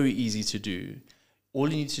so easy to do. All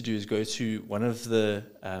you need to do is go to one of the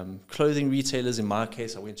clothing retailers. In my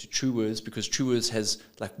case, I went to True Words, because True Words has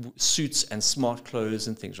like suits and smart clothes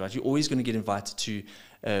and things, right? You're always going to get invited to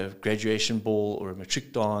a graduation ball or a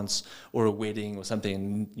matric dance or a wedding or something,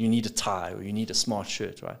 and you need a tie or you need a smart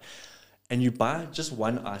shirt, right? And you buy just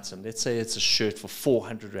one item. Let's say it's a shirt for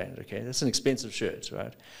 400 Rand, okay? That's an expensive shirt,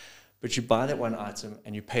 right? But you buy that one item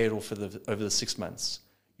and you pay it off over the 6 months.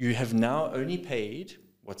 You have now only paid,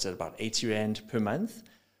 what's that, about 80 Rand per month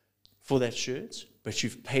for that shirt, but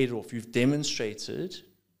you've paid it off. You've demonstrated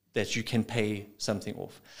that you can pay something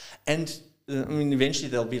off. And I mean, eventually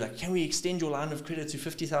they'll be like, can we extend your line of credit to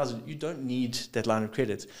 50,000? You don't need that line of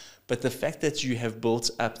credit. But the fact that you have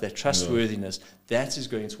built up that trustworthiness, that is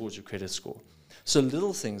going towards your credit score. So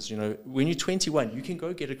little things, you know, when you're 21, you can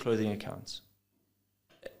go get a clothing account.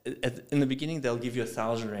 In the beginning, they'll give you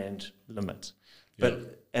 1,000 Rand limit.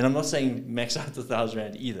 But, and I'm not saying max out the 1,000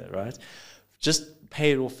 Rand either, right? Just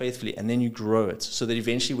pay it off faithfully, and then you grow it so that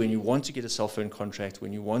eventually when you want to get a cell phone contract,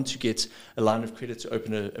 when you want to get a line of credit to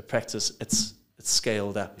open a practice, it's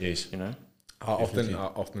scaled up. Yes. You know? I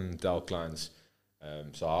often tell clients,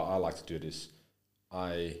 so I like to do this.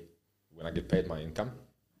 When I get paid my income,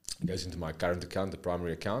 it goes into my current account, the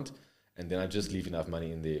primary account, and then I just leave enough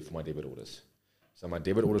money in there for my debit orders. So my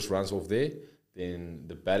debit orders runs off there, then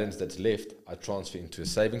the balance that's left, I transfer into a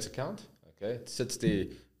savings account. Okay, it sits there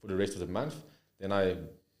for the rest of the month. Then I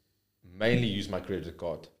mainly use my credit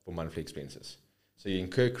card for monthly expenses. So you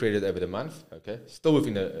incur credit over the month, okay, still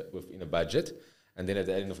within a budget, and then at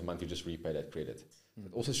the end of the month you just repay that credit.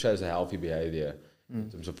 It also shows a healthy behavior in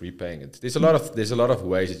terms of repaying it. There's a lot of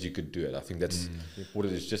ways that you could do it. I think that's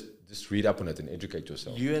important. Is just read up on it and educate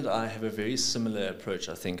yourself. You and I have a very similar approach,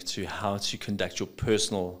 I think, to how to conduct your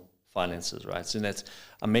personal finances, right? So that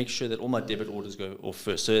I make sure that all my debit orders go off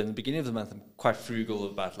first. So in the beginning of the month, I'm quite frugal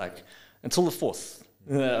about like until the 4th.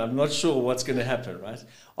 I'm not sure what's going to happen, right?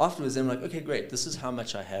 Afterwards, I'm like, okay, great. This is how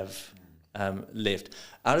much I have left.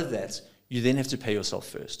 Out of that, you then have to pay yourself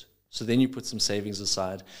first. So then you put some savings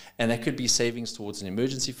aside, and that could be savings towards an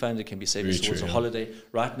emergency fund. It can be savings towards a holiday.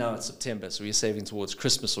 Right now it's September, so we're saving towards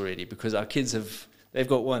Christmas already because our kids they've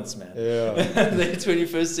got once, man. Yeah. They're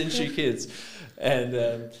 21st century kids.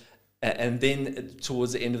 And then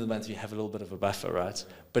towards the end of the month, you have a little bit of a buffer, right?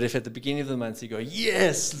 But if at the beginning of the month you go,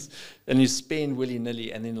 yes, and you spend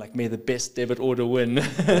willy-nilly, and then like, may the best debit order win.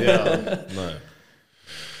 Yeah, no.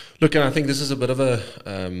 Look, and I think this is a bit of a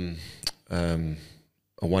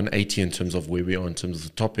 180 in terms of where we are in terms of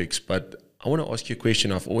the topics, but I want to ask you a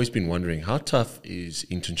question. I've always been wondering, how tough is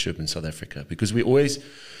internship in South Africa? Because we always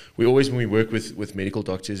when we work with medical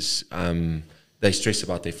doctors, they stress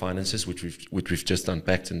about their finances, which we've just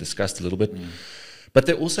unpacked and discussed a little bit. But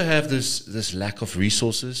they also have this lack of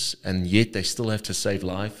resources, and yet they still have to save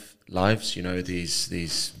lives. You know,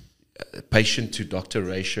 these patient to doctor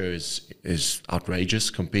ratio is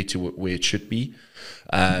outrageous compared to where it should be.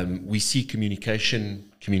 We see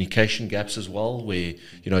communication gaps as well, where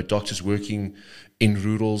doctors working in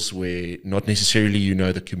rurals where not necessarily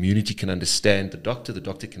the community can understand the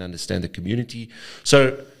doctor can understand the community.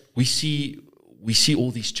 So we see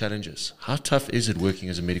all these challenges. How tough is it working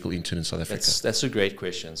as a medical intern in South Africa? That's a great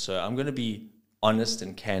question. So I'm going to be honest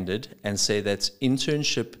and candid and say that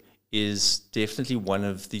internship is definitely one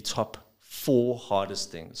of the top 4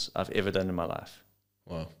 hardest things I've ever done in my life.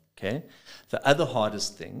 Wow. Okay. The other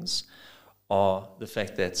hardest things are the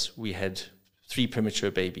fact that we had 3 premature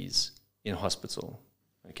babies in hospital.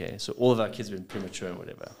 Okay. So all of our kids were premature and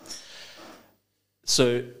whatever.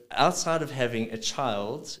 So outside of having a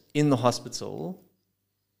child in the hospital,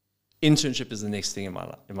 internship is the next thing in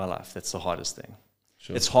my life. That's the hardest thing.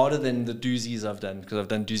 Sure. It's harder than the doozies I've done, because I've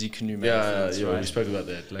done doozy canoe marathons. Yeah, we spoke about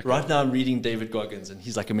that. Like right now I'm reading David Goggins, and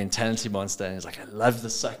he's like a mentality monster, and he's like, I love the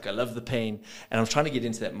suck, I love the pain, and I'm trying to get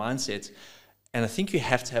into that mindset. And I think you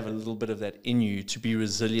have to have a little bit of that in you to be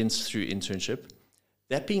resilient through internship.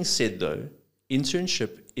 That being said, though,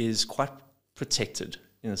 internship is quite protected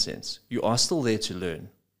in a sense. You are still there to learn,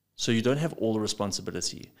 so you don't have all the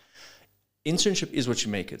responsibility. Internship is what you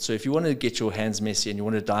make it. So if you want to get your hands messy and you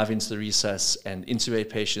want to dive into the resus and intubate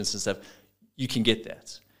patients and stuff, you can get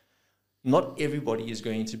that. Not everybody is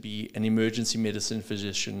going to be an emergency medicine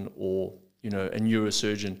physician or a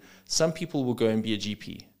neurosurgeon. Some people will go and be a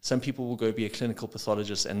GP. Some people will go be a clinical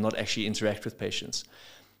pathologist and not actually interact with patients.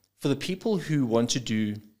 For the people who want to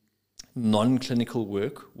do non-clinical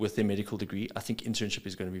work with their medical degree, I think internship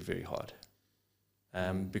is going to be very hard,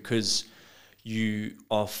 because you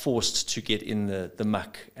are forced to get in the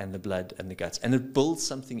muck and the blood and the guts, and it builds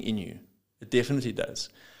something in you. It definitely does.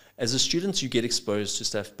 As a student, you get exposed to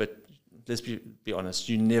stuff, but let's be honest,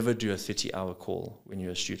 you never do a 30-hour call when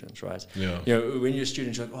you're a student, right? Yeah. When you're a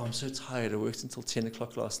student, you're like, oh, I'm so tired. I worked until 10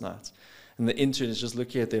 o'clock last night. And the intern is just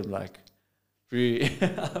looking at them like,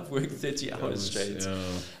 I've worked 30 hours straight.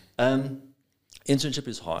 Yeah. Internship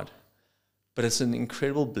is hard, but it's an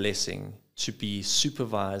incredible blessing to be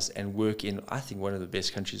supervised and work in, I think, one of the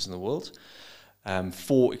best countries in the world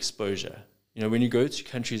for exposure. You know, when you go to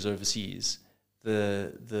countries overseas,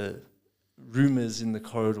 the rumors in the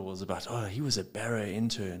corridors about, oh, he was a Barrow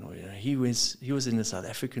intern, or, you know, he was in the South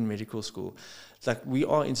African medical school. It's like, we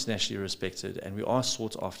are internationally respected and we are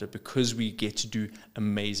sought after because we get to do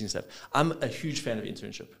amazing stuff. I'm a huge fan of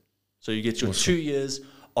internship. So you get your 2 years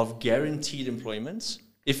of guaranteed employment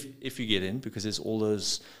if you get in, because there's all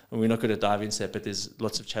those, and we're not going to dive into that, but there's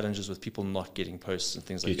lots of challenges with people not getting posts and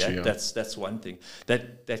things like that. Yeah. That's one thing.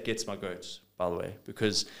 That gets my goat, by the way,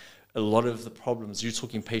 because a lot of the problems, you're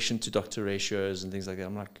talking patient to doctor ratios and things like that.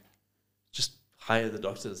 I'm like, just hire the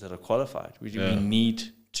doctors that are qualified. We need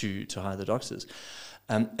to hire the doctors.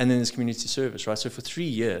 And then there's community service, right? So for 3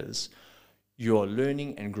 years, you're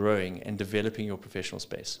learning and growing and developing your professional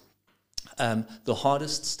space. The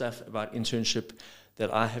hardest stuff about internship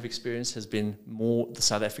that I have experienced has been more the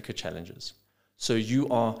South Africa challenges. So you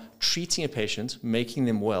are treating a patient, making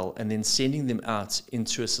them well, and then sending them out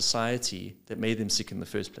into a society that made them sick in the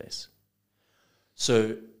first place.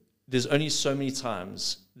 So there's only so many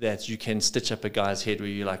times that you can stitch up a guy's head where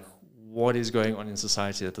you're like, what is going on in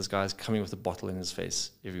society that this guy's coming with a bottle in his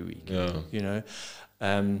face every week? Yeah. You know,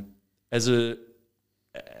 as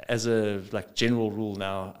a like general rule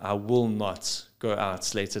now, I will not go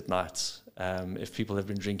out late at night if people have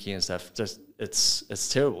been drinking and stuff. Just it's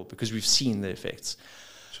terrible because we've seen the effects.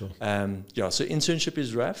 Sure. So internship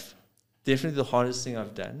is rough. Definitely the hardest thing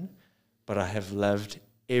I've done, but I have loved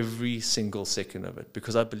every single second of it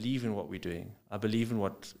because I believe in what we're doing. I believe in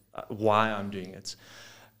why I'm doing it.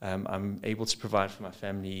 I'm able to provide for my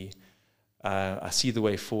family. I see the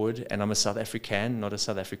way forward, and I'm a South African, not a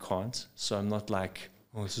South Afrikaans. So I'm not like,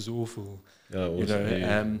 oh, this is awful. You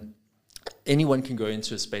know, anyone can go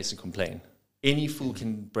into a space and complain. Any fool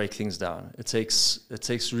can break things down. It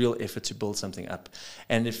takes real effort to build something up.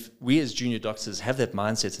 And if we as junior doctors have that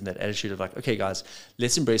mindset and that attitude of like, okay, guys,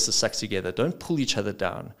 let's embrace the suck together. Don't pull each other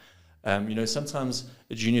down. You know, sometimes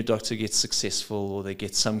a junior doctor gets successful or they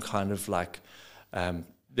get some kind of like,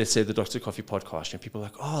 let's say the Dr. Coffee podcast, and people are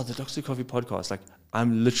like, oh, the Dr. Coffee podcast. Like,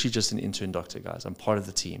 I'm literally just an intern doctor, guys. I'm part of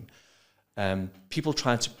the team. People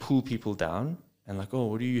trying to pull people down and like, oh,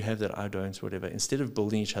 what do you have that I don't, or whatever, instead of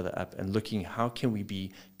building each other up and looking, how can we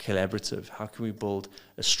be collaborative? How can we build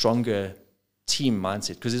a stronger team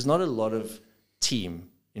mindset? Because there's not a lot of team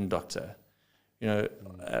in doctor. You know,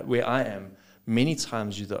 where I am, many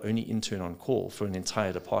times you're the only intern on call for an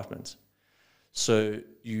entire department. So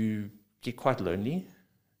you get quite lonely.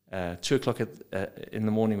 2 o'clock in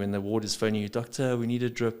the morning when the ward is phoning you, doctor, we need a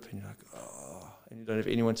drip. And you're like, oh, and you don't have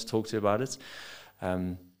anyone to talk to about it.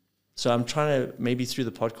 So I'm trying to, maybe through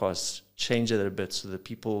the podcast, change that a bit so that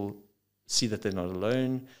people see that they're not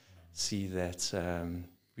alone, see that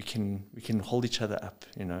we can hold each other up,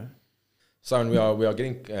 you know. Simon, we are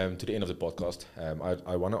getting to the end of the podcast.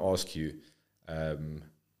 I want to ask you,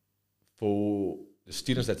 for the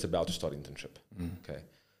students that's about to start internship, okay,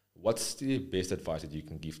 what's the best advice that you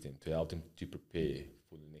can give them to help them to prepare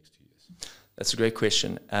for the next 2 years? That's a great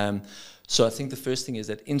question. So I think the first thing is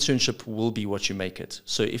that internship will be what you make it.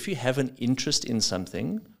 So if you have an interest in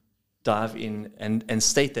something, dive in and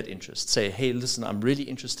state that interest. Say, hey, listen, I'm really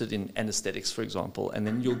interested in anesthetics, for example, and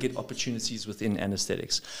then you'll get opportunities within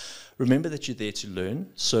anesthetics. Remember that you're there to learn,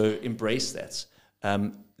 so embrace that.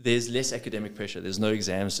 There's less academic pressure. There's no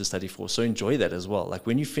exams to study for, so enjoy that as well. Like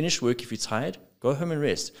when you finish work, if you're tired, go home and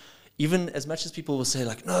rest. Even as much as people will say,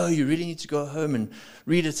 like, no, you really need to go home and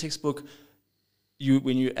read a textbook.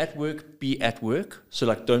 When you're at work, be at work. So,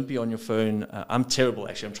 like, don't be on your phone. I'm terrible,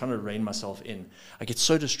 actually. I'm trying to rein myself in. I get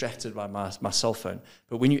so distracted by my cell phone.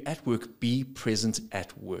 But when you're at work, be present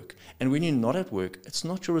at work. And when you're not at work, it's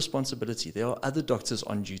not your responsibility. There are other doctors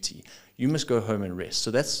on duty. You must go home and rest.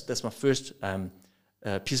 So that's my first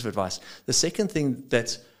piece of advice. The second thing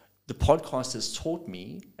that the podcast has taught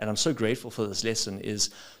me, and I'm so grateful for this lesson,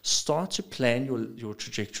 is start to plan your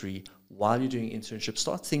trajectory while you're doing internship.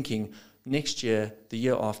 Start thinking, next year, the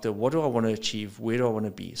year after, what do I want to achieve? Where do I want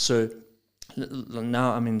to be? So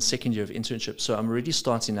now I'm in second year of internship. So I'm already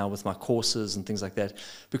starting now with my courses and things like that,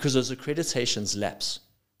 because those accreditations lapse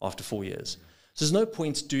after 4 years. So there's no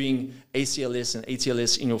point doing ACLS and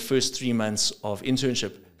ATLS in your first 3 months of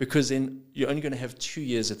internship, because then you're only going to have 2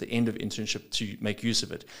 years at the end of internship to make use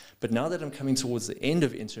of it. But now that I'm coming towards the end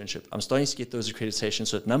of internship, I'm starting to get those accreditations.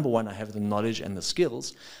 So that number one, I have the knowledge and the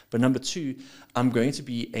skills. But number two, I'm going to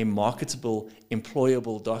be a marketable,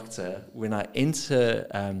 employable doctor when I enter,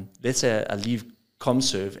 let's say I leave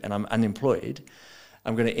ComServe and I'm unemployed,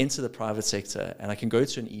 I'm going to enter the private sector and I can go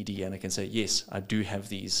to an ED and I can say, yes, I do have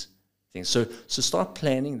these things. So start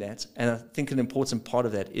planning that. And I think an important part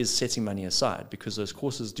of that is setting money aside, because those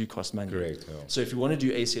courses do cost money. Correct. Yeah. So if you want to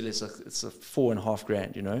do ACLS, it's a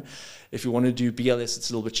 $4,500, you know. If you want to do BLS, it's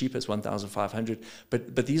a little bit cheaper, it's $1,500.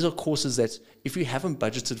 But these are courses that if you haven't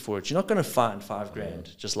budgeted for it, you're not going to find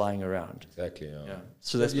 $5,000 just lying around. Exactly. Yeah. Yeah.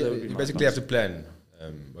 So that's you basically have to plan.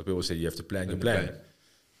 What people say, you have to plan your plan.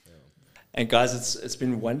 And guys, it's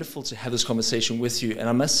been wonderful to have this conversation with you. And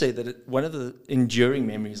I must say that one of the enduring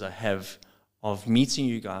memories I have of meeting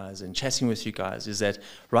you guys and chatting with you guys is that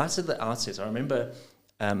right at the outset, I remember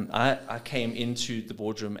I came into the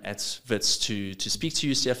boardroom at Wits to speak to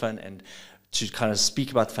you, Stefan, and to kind of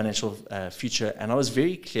speak about the financial future. And I was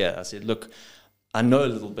very clear. I said, look, I know a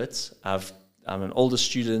little bit. I'm an older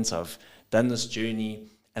student. I've done this journey.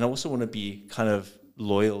 And I also want to be kind of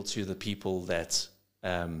loyal to the people that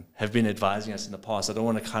have been advising us in the past. I don't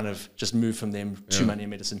want to kind of just move from them to Money and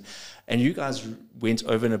Medicine. And you guys went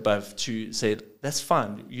over and above to say, that's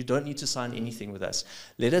fine. You don't need to sign anything with us.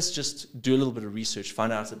 Let us just do a little bit of research,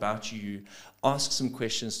 find out about you, ask some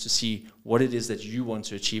questions to see what it is that you want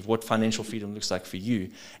to achieve, what financial freedom looks like for you.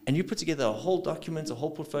 And you put together a whole document, a whole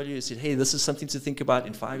portfolio. You said, hey, this is something to think about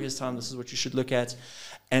in 5 years' time. This is what you should look at.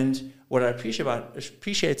 And what I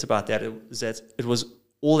appreciate about that is that it was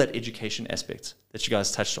all that education aspect that you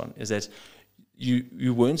guys touched on, is that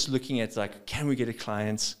you weren't looking at like, can we get a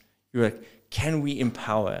client? You were like, can we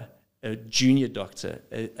empower a junior doctor,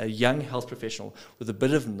 a young health professional with a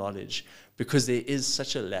bit of knowledge, because there is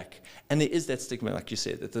such a lack. And there is that stigma, like you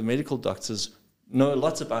said, that the medical doctors know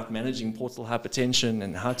lots about managing portal hypertension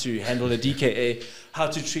and how to handle a DKA, how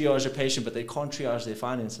to triage a patient, but they can't triage their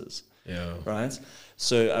finances. Yeah. Right?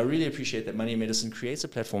 So I really appreciate that Money and Medicine creates a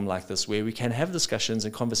platform like this where we can have discussions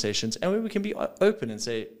and conversations and where we can be open and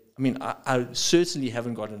say, I mean, I certainly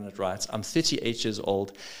haven't gotten it right. I'm 38 years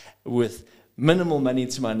old with minimal money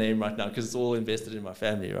to my name right now because it's all invested in my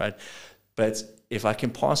family, right? But if I can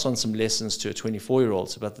pass on some lessons to a 24-year-old,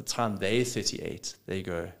 so by the time they're 38, they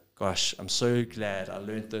go, gosh, I'm so glad I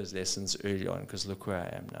learned those lessons early on, because look where I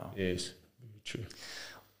am now. Yes, true.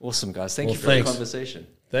 Awesome, guys. Thank you for the conversation.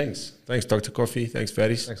 Thanks, Dr. Coffee. Thanks,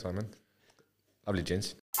 Faris. Thanks, Simon. Lovely,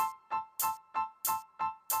 gents.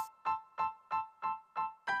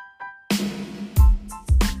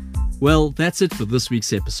 Well, that's it for this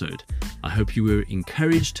week's episode. I hope you were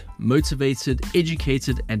encouraged, motivated,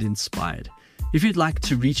 educated, and inspired. If you'd like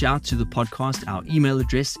to reach out to the podcast, our email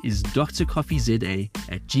address is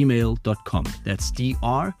drcoffeeza@gmail.com. That's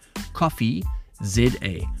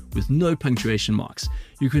drcoffeeza with no punctuation marks.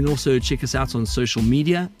 You can also check us out on social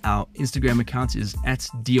media. Our Instagram account is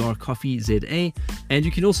 @drcoffeeza, and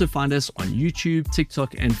you can also find us on YouTube,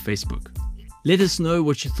 TikTok, and Facebook. Let us know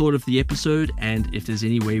what you thought of the episode, and if there's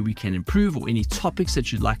any way we can improve or any topics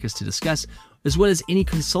that you'd like us to discuss, as well as any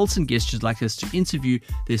consultant guests you'd like us to interview.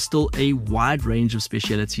 There's still a wide range of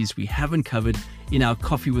specialities we haven't covered in our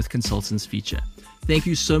Coffee with Consultants feature. Thank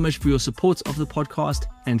you so much for your support of the podcast,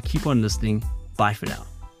 and keep on listening. Bye for now.